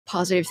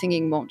positive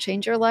thinking won't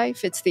change your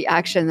life. It's the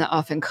action that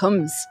often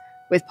comes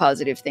with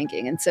positive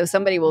thinking. And so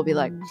somebody will be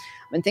like,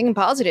 I've been thinking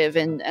positive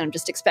and I'm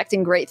just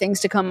expecting great things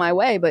to come my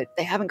way, but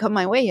they haven't come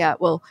my way yet.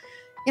 Well,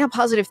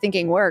 positive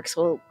thinking works.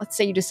 Well, let's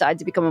say you decide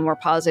to become a more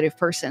positive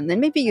person. Then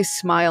maybe you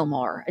smile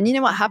more. And you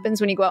know what happens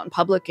when you go out in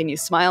public and you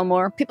smile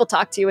more? People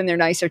talk to you and they're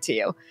nicer to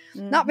you.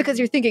 Not because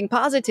you're thinking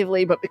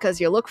positively, but because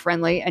you look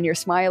friendly and you're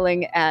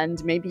smiling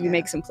and maybe you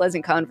make some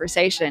pleasant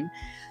conversation.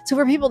 So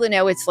for people to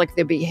know, it's like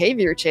the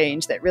behavior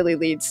change that really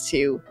leads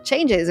to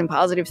changes in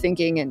positive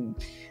thinking and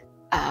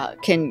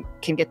can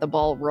get the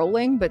ball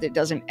rolling, but it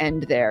doesn't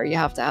end there. You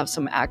have to have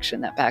some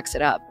action that backs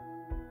it up.